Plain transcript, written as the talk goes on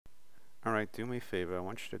Alright, do me a favor. I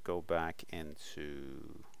want you to go back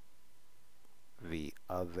into the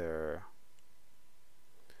other,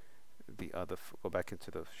 go back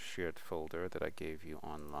into the shared folder that I gave you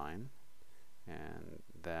online, and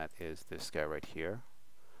that is this guy right here.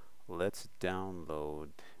 Let's download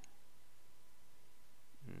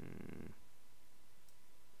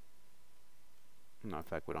no, in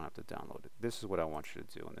fact, we don't have to download it. This is what I want you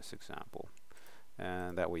to do in this example,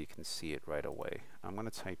 and that way you can see it right away. I'm going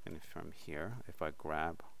to type in from here. If I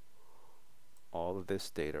grab all of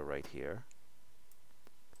this data right here,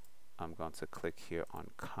 I'm going to click here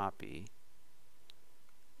on copy,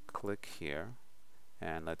 click here,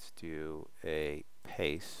 and let's do a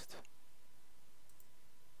paste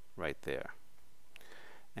right there.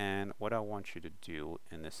 And what I want you to do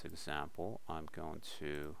in this example, I'm going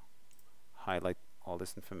to highlight all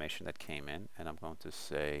this information that came in, and I'm going to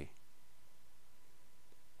say,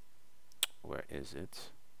 where is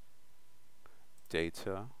it?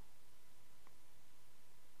 Data,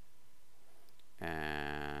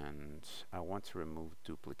 and I want to remove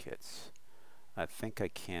duplicates. I think I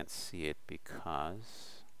can't see it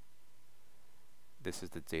because this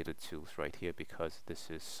is the data tools right here, because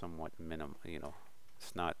this is somewhat minimum,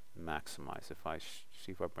 it's not maximized. If I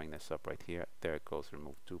see if I bring this up right here, there it goes,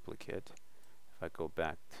 remove duplicate. If I go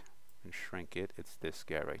back and shrink it, it's this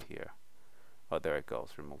guy right here. Oh, there it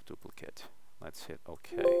goes, remove duplicate. Let's hit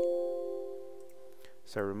OK.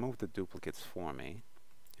 So remove the duplicates for me,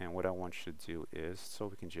 and what I want you to do is, so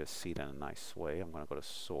we can just see it in a nice way, I'm going to go to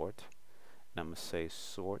sort, and I'm going to say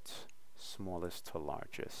sort smallest to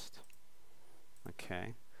largest.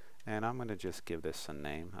 Okay, and I'm going to just give this a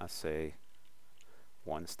name. I say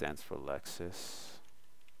 1 stands for Lexus,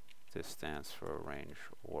 this stands for Range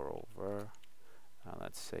Rover,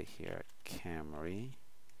 let's say here Camry,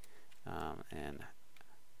 and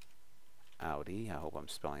Audi. I hope I'm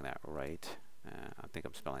spelling that right. I think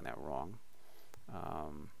I'm spelling that wrong.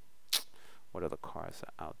 What other cars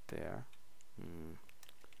are out there?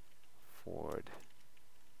 Ford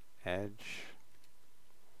Edge,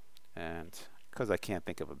 and because I can't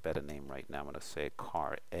think of a better name right now, I'm going to say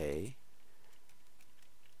car A,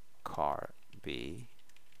 car B,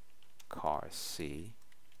 car C,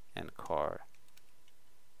 and car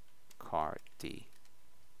D,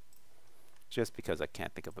 just because I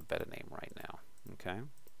can't think of a better name right now. Okay,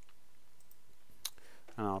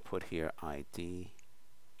 and I'll put here ID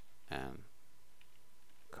and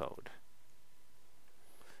code,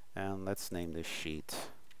 and let's name this sheet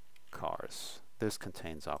cars. This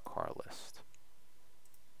contains our car list.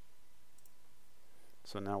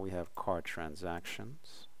 So now we have car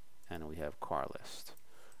transactions and we have car list.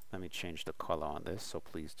 Let me change the color on this, so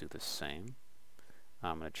please do the same.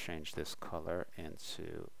 I'm going to change this color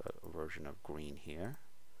into a version of green here,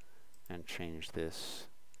 and change this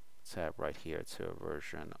tab right here to a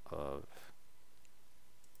version of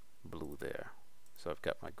blue there. So I've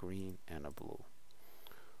got my green and a blue.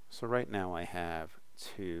 So right now I have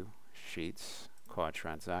 2 sheets, car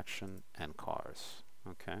transaction and cars.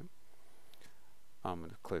 Okay, I'm going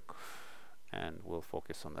to click, and we'll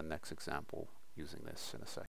focus on the next example using this in a second.